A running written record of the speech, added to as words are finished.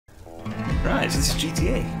Right, so this is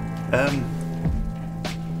GTA.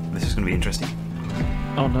 This is going to be interesting.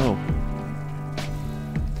 Oh no.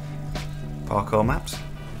 Parkour maps.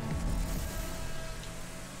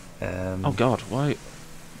 Oh god, why?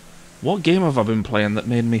 What game have I been playing that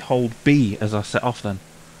made me hold B as I set off then?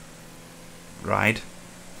 Ride.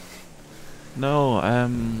 No,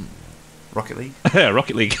 Rocket League.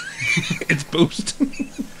 Rocket League. It's boost.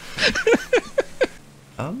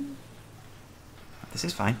 This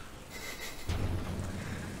is fine.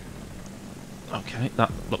 Okay, that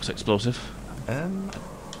looks explosive.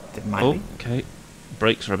 It might be. Okay,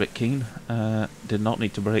 brakes are a bit keen. Did not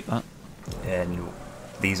need to brake that. No.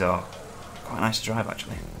 These are quite nice to drive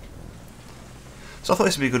actually. So I thought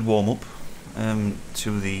this would be a good warm up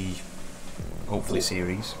to the hopefully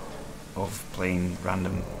series of playing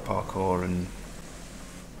random parkour and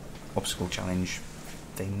obstacle challenge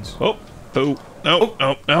things. Oh, boo! No,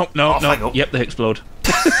 no, no, no, no. Yep, they explode.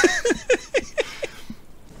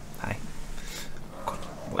 Hi. God,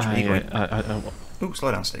 watch me going. Ooh,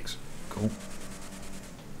 slow down sticks. Cool.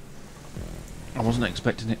 I wasn't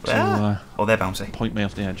expecting it to oh, they're bouncy. Point me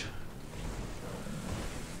off the edge.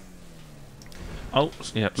 Oh,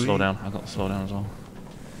 yep, slow down. I got the slow down as well.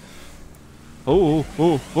 Oh,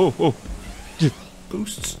 oh, oh, oh.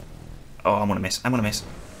 Boosts. Oh, I'm gonna miss. I'm gonna miss.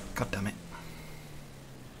 God damn it.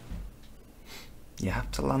 You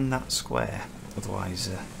have to land that square, otherwise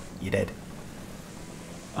you're dead.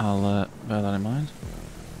 I'll bear that in mind.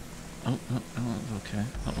 Oh, no, no, okay.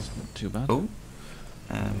 That wasn't too bad. Oh.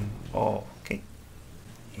 Oh, okay.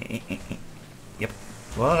 Yep.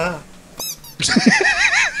 Well,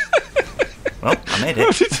 I made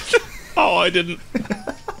it. Oh, I didn't.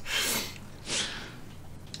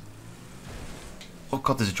 Oh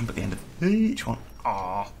god, there's a jump at the end of each one.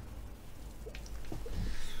 Oh.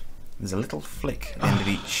 There's a little flick at the end of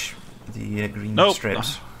each of the green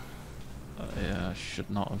strips. Yeah, I should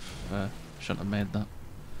not have. Shouldn't have made that.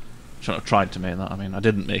 Shouldn't have tried to make that. I mean, I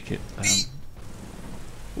didn't make it.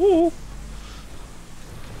 Ooh.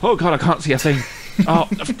 Oh god, I can't see a thing. Oh,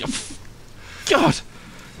 God.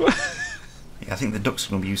 Yeah, I think the ducks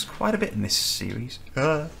are going to be used quite a bit in this series.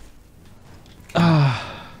 I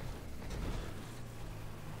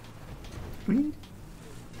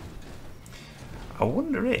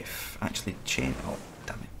wonder if actually chain. Oh,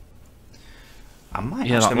 damn it! I might.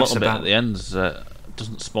 Yeah, actually that little bit at the end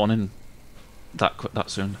doesn't spawn in that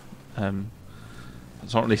soon.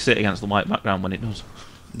 It's not really sit against the white background when it does.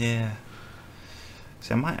 Yeah.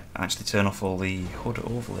 So I might actually turn off all the HUD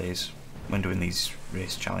overlays when doing these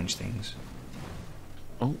race challenge things.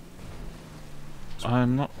 Oh.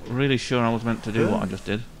 I'm not really sure I was meant to do what I just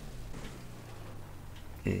did.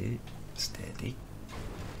 Steady.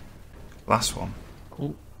 Last one.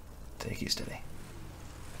 Oh. Take it steady.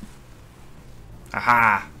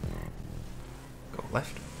 Aha! Go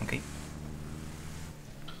left. Okay.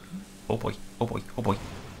 Oh boy. Oh boy. Oh boy.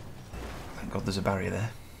 Thank God there's a barrier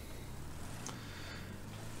there.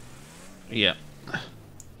 Yeah.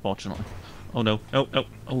 Fortunately. Oh no. No, no.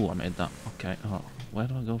 Oh, I made that. Okay. Oh, where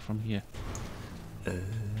do I go from here?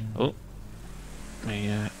 Oh.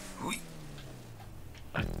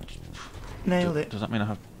 Nailed it. Does that mean I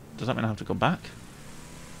have to go back?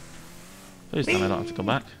 Please tell me I don't have to go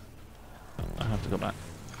back. I have to go back.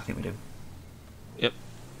 I think we do. Yep.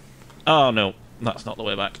 Oh no, that's not the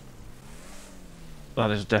way back. That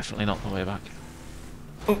is definitely not the way back.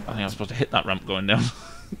 Oh. I think I'm supposed to hit that ramp going down.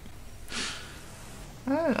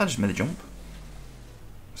 I just made a jump.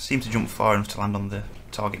 Seemed to jump far enough to land on the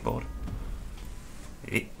target board.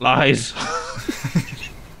 Lies! Oh,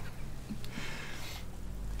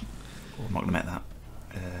 I'm not going to make that.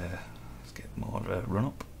 Let's get more of a run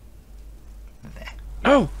up. There.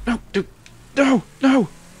 No! No! Dude! No! No!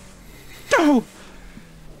 No!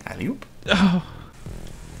 Alley-oop. Oh.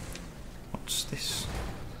 What's this?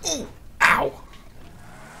 Oh! Ow!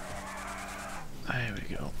 There we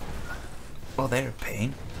go. Oh, they're a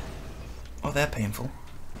pain. Oh, they're painful.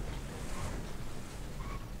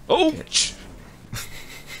 Oh!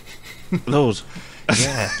 Those.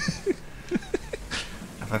 Yeah.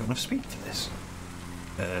 Have I got enough speed for this?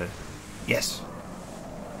 Yes.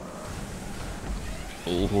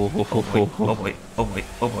 Oh, oh boy, oh boy, oh boy,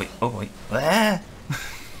 oh boy, oh boy. There!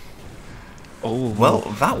 Oh. Well,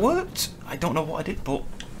 that worked. I don't know what I did, but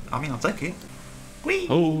I mean, I'll take it. Whee!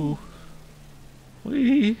 Oh.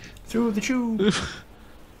 Whee! Through the tube.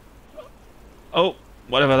 Oh,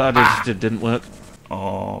 whatever that is, didn't work.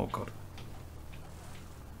 Oh god.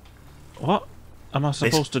 What am I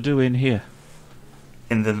supposed to do in here?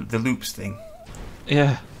 In the loops thing.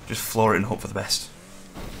 Yeah. Just floor it and hope for the best.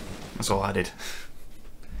 That's all I did.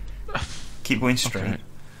 Keep going straight.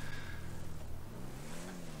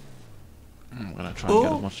 gonna try and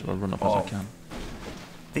get as much of a run up as I can.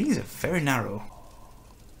 These are very narrow.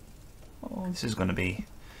 Oh, this is going to be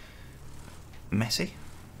messy.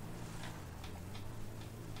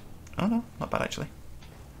 Oh no, not bad actually.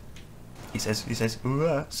 He says,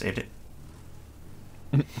 ooh, saved it.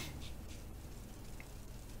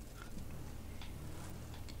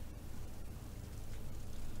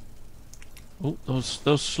 Oh,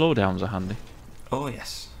 those slowdowns are handy. Oh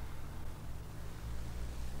yes.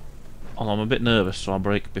 Although I'm a bit nervous, so I'll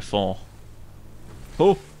brake before.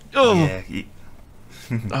 Oh! Oh! Yeah.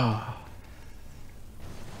 Oh.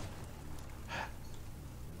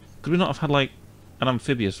 Could we not have had, like, an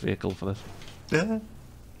amphibious vehicle for this?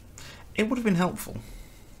 It would have been helpful.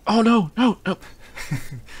 Oh no, no, no!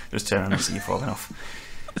 Just turn around and see you falling off.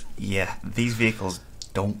 Yeah, these vehicles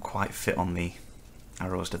don't quite fit on the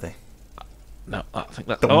arrows, do they? No, I think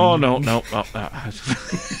that. Oh no, no, no.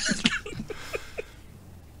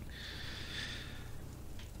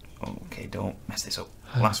 Okay, don't mess this up.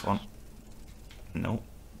 Last one. No.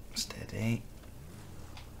 Steady.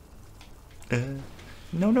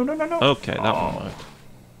 No, no, no, no, no. Okay, that one worked.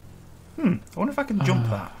 I wonder if I can jump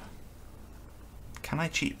that. Can I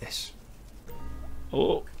cheat this?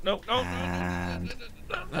 Oh, no, no. And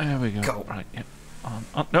there we go. go. Right, yeah. On.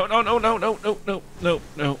 No, no, no, no, no, no, no, no,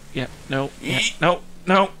 no. Yeah, no, yeah, no,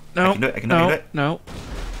 no, no. I can do it, I can do it. No.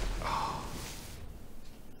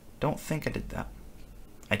 Don't think I did that.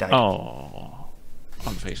 I died. Oh,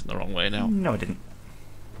 I'm facing the wrong way now. No, I didn't.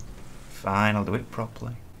 Fine, I'll do it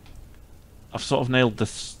properly. I've sort of nailed the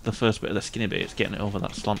first bit of the skinny bit. It's getting it over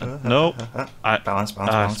that slant. No. Balance.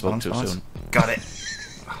 Too soon. Got it.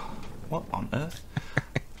 What on earth?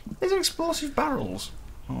 These are explosive barrels.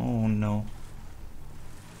 Oh no.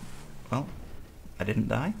 Well, I didn't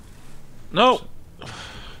die. No.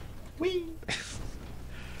 Whee!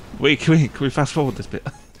 Wait, can we fast forward this bit?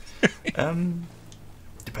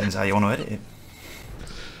 Depends how you want to edit it.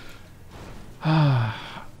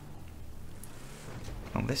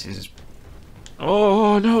 Well, this is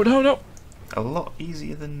Oh no, no, no! a lot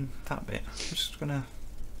easier than that bit. I'm just gonna.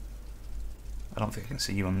 I don't think I can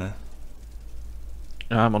see you on the.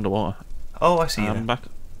 I'm underwater. Oh, I see you. I'm back.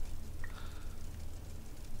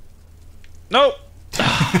 No!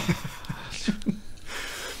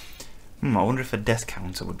 I wonder if a death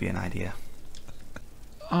counter would be an idea.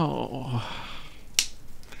 Oh.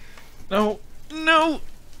 No. No!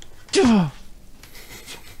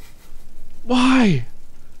 Why?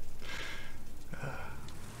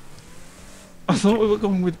 I thought we were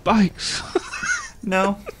going with bikes.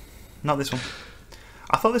 No, not this one.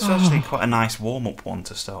 I thought this was actually quite a nice warm-up one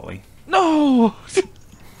to start with. No!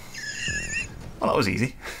 Well, that was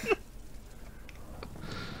easy.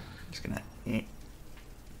 Just gonna.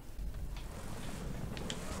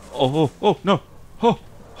 Oh, no! Oh,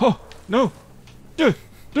 no! There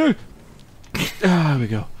we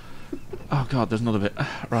go. Oh god, there's another bit.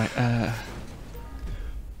 Right, I'm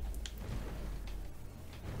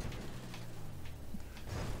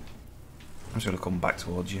just gonna come back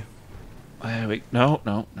towards you. there we. No.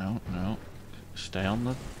 Stay on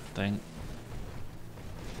the thing.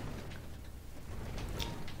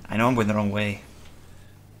 I know I'm going the wrong way.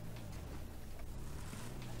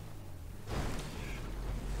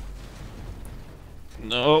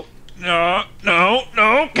 No.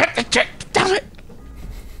 Get the check. Damn it!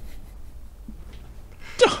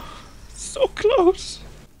 So close.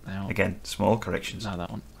 Now, Again, small corrections. no, that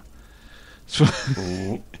one.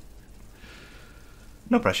 Ooh.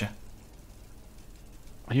 No pressure.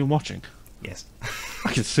 Are you watching? Yes.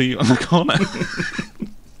 I can see you on the corner.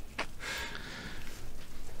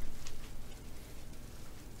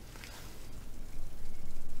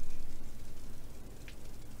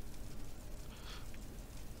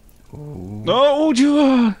 Ooh. No,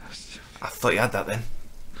 you. I thought you had that then.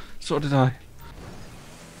 So did I.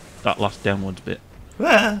 That last downwards bit.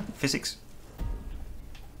 Ah, physics.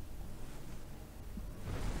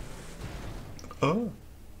 Oh.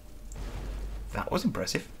 That was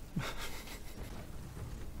impressive.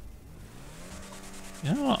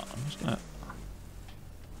 You know what? I'm just gonna.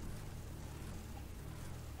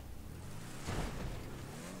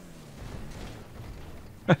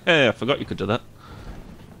 Hey, I forgot you could do that.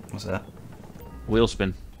 What's that? Wheel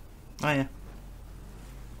spin. Oh yeah.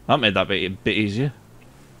 That made that bit a bit easier.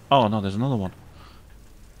 Oh no, there's another one.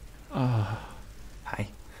 Oh, Hi.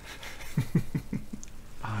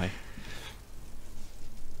 hi.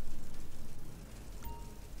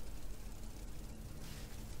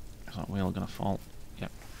 Is that wheel gonna fall?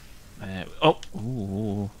 Yep. Oh,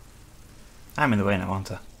 ooh. I'm in the way now, aren't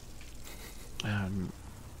I?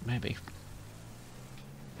 Maybe.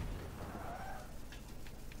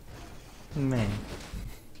 me.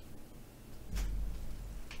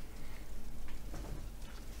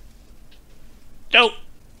 No!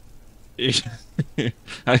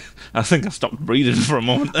 I think I stopped breathing for a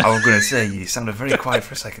moment there. I was going to say, you sounded very quiet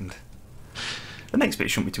for a second. The next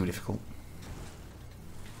bit shouldn't be too difficult.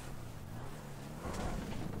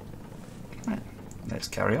 Right, let's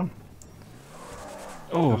carry on.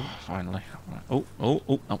 Oh, finally. Oh,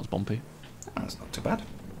 that was bumpy. That's not too bad.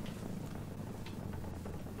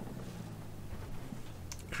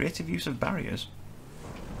 Creative use of barriers.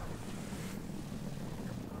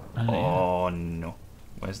 Oh no.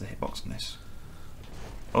 Where's the hitbox on this?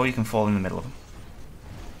 Oh, you can fall in the middle of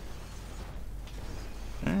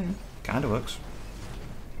them. Kinda works.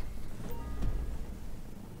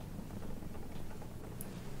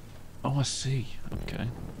 Oh, I see. Okay.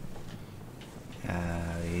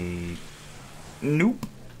 Nope.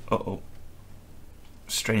 Uh-oh.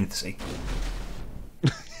 Straight into the sea.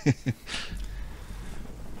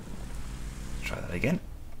 Try that again.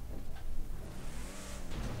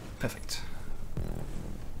 Perfect.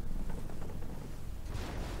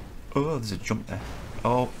 Oh, there's a jump there.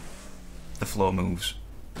 Oh, the floor moves.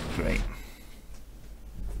 Great.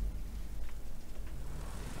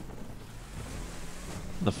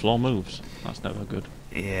 The floor moves. That's never good.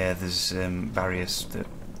 Yeah, there's barriers that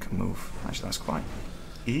can move. Actually, that's quite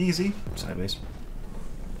easy. Sideways.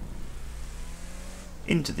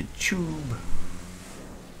 Into the tube.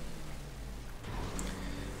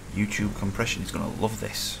 YouTube compression is going to love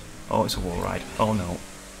this. Oh, it's a wall ride. Oh no.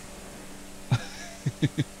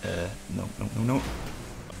 No.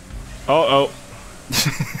 Oh.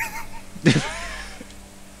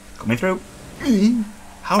 Coming through.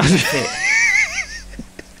 How does it fit?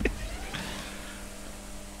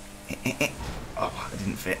 Oh, it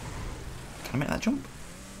didn't fit. Can I make that jump?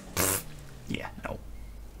 Yeah, no.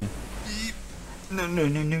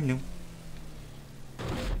 No.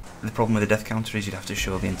 The problem with the death counter is you'd have to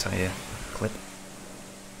show the entire clip.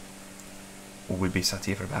 Or we'd be sat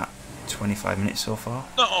here for about 25 minutes so far.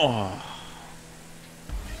 Oh.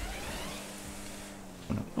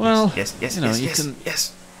 Oh, no. Well, yes.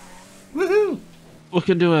 Woohoo! We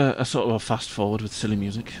can do a sort of a fast forward with silly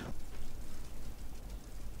music.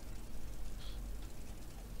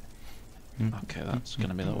 Okay, that's going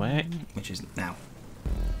to be the way. Which is now.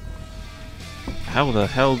 How the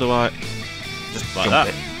hell do I... Just like jump that.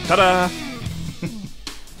 it. Ta-da!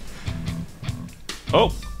 Oh!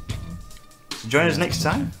 So join us next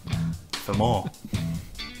time for more.